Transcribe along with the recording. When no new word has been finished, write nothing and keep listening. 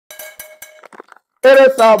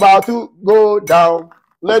It is about to go down.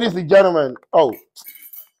 Ladies and gentlemen. Oh,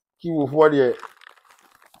 Kivo for the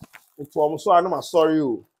it's almost so I'm sorry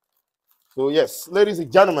you. So yes, ladies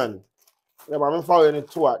and gentlemen. Yeah, I'm following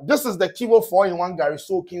it too. This is the Kivo 4-in-1 Gary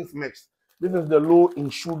Soakins mix. This is the low in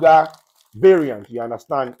sugar variant. You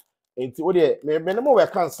understand? And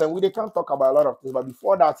we can't talk about a lot of things, but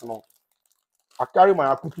before that, you know, I carry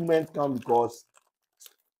my accoutrement come because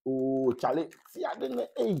oh Charlie, see I didn't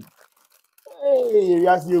hey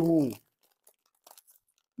yes you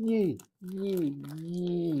yeah yeah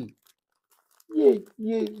yeah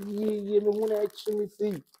yeah yeah me wanna actually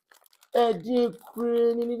see dear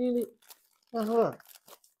uh-huh.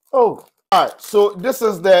 Oh, all right. So this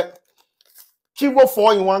is the Kivo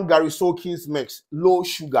 4-in-1 Gary Soakins mix. Low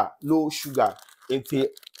sugar, low sugar. Into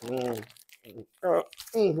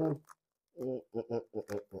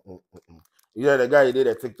yeah, the guy did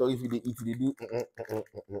a TikTok. If you do,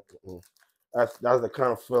 that's the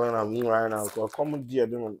kind of feeling I'm in right now. So come dear,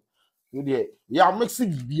 doing you there. Yeah, mix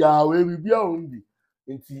it be away, we be only.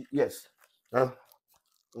 Into yes. Huh?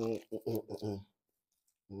 Mm, mm, mm, mm,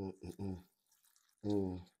 mm, mm, mm,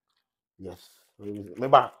 mm. Yes.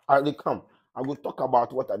 Remember, I they come. I will talk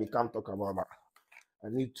about what I can't talk about. But I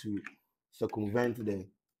need to circumvent the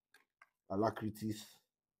alacrities.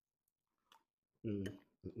 Mm,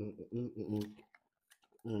 mm, mm, mm,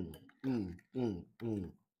 mm, mm, mm,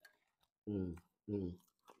 mm, mm,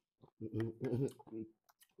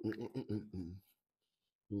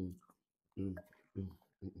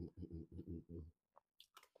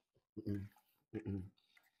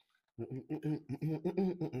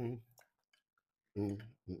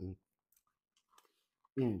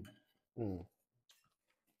 mm, mm,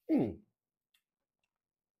 mm,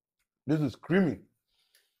 this is creamy.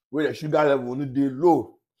 Where the sugar level will be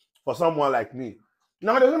low for someone like me.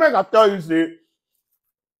 Now, the thing I can tell you, say,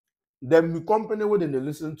 the company where they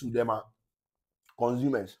listen to them are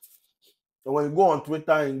consumers. So when you go on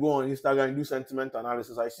Twitter and go on Instagram and do sentiment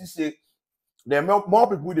analysis, I see say there are more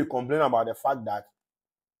people they complain about the fact that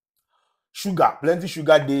sugar, plenty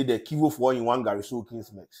sugar day the Kivo 4-in-1 Gary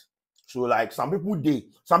Soakins mix. So like some people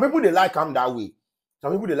they like them that way.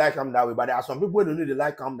 Some people they like them that way, but there are some people who don't know they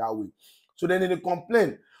like them that way. So then they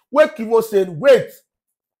complain. Where Kivo said, wait,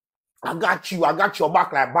 I got your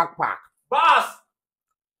back like backpack. Boss!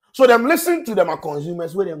 So them listen to them are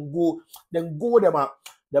consumers where them go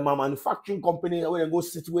them are manufacturing company where they go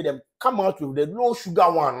sit where them come out with the low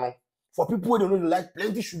sugar one. No? For people who don't know they like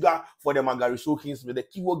plenty sugar for them Gary Soakins with the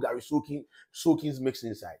Kivo Gary Soakins mix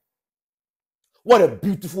inside. What a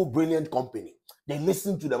beautiful, brilliant company. They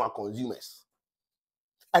listen to them as consumers.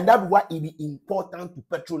 And that's why it is important to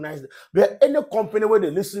patronize them. But any company where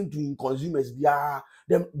they listen to in consumers,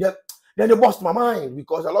 then they bust my mind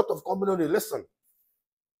because a lot of companies they listen.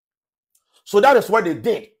 So that is what they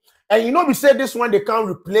did. And you know, we said this one they can't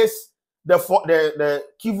replace the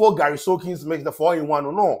Kivo Gary Soakins makes the 4-in-1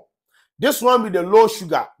 or no. This one with the low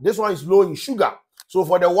sugar. This one is low in sugar. So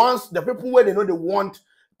for the people where they know they want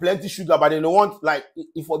plenty sugar, but they don't want like if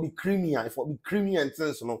it will be creamy and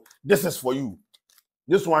things, you know, this is for you.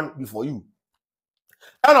 This one be for you.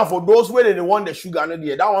 And for those where they want the sugar,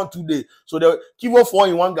 that one today. So the Kivo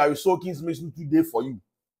 4-in-1 Gary Soakins makes today for you.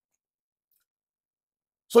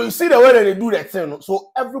 So you see the way that they do that thing.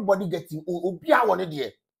 So everybody getting Obia one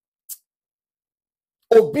there.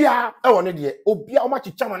 Obia one there. Obia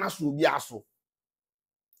much chairman as Obia so.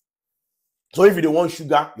 So if you don't want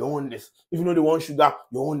sugar, you want this. If you know they want sugar,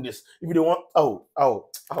 you want this. If you don't want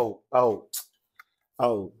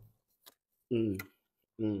mm,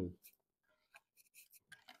 mm,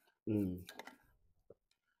 mm,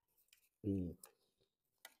 mm,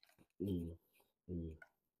 mm, mm,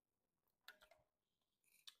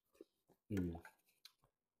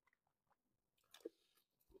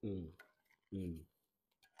 mm, mm, mm,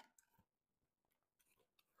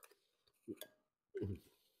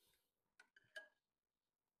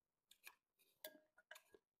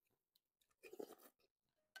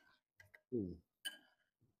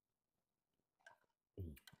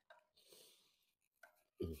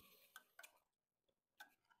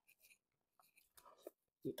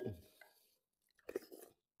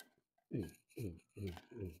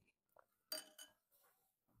 mm,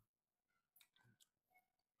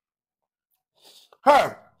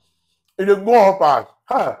 Hey, it is go up as.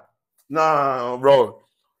 Hey, nah, bro.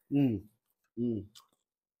 Mm, mm.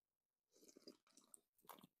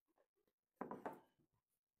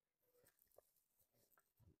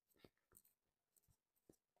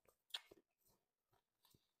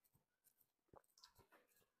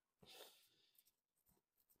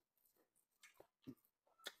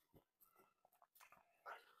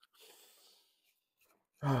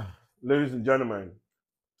 Ladies and gentlemen,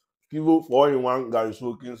 Kivo 4-in-1 Gari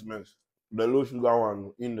smoking mix. The low sugar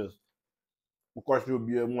one in this. Because you'll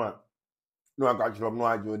be a one. No, I got you from no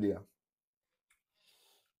idea there.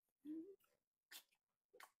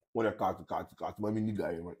 When I cut. My mini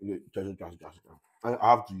guy, just. I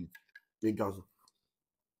have to eat. They cancel.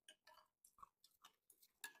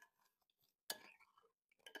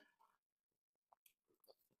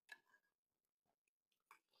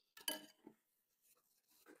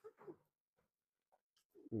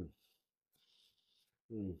 Mm.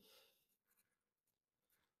 Mm.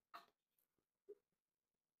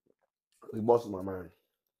 It bosses my mind.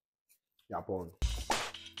 Japan.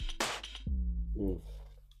 Mm.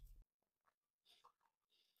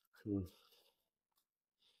 Mm.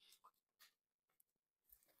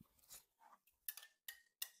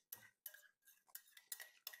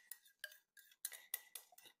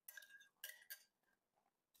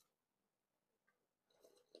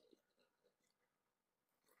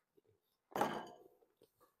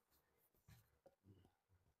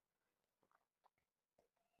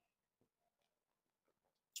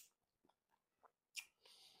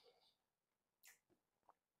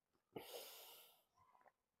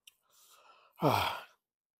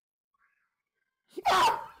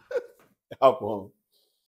 Japan.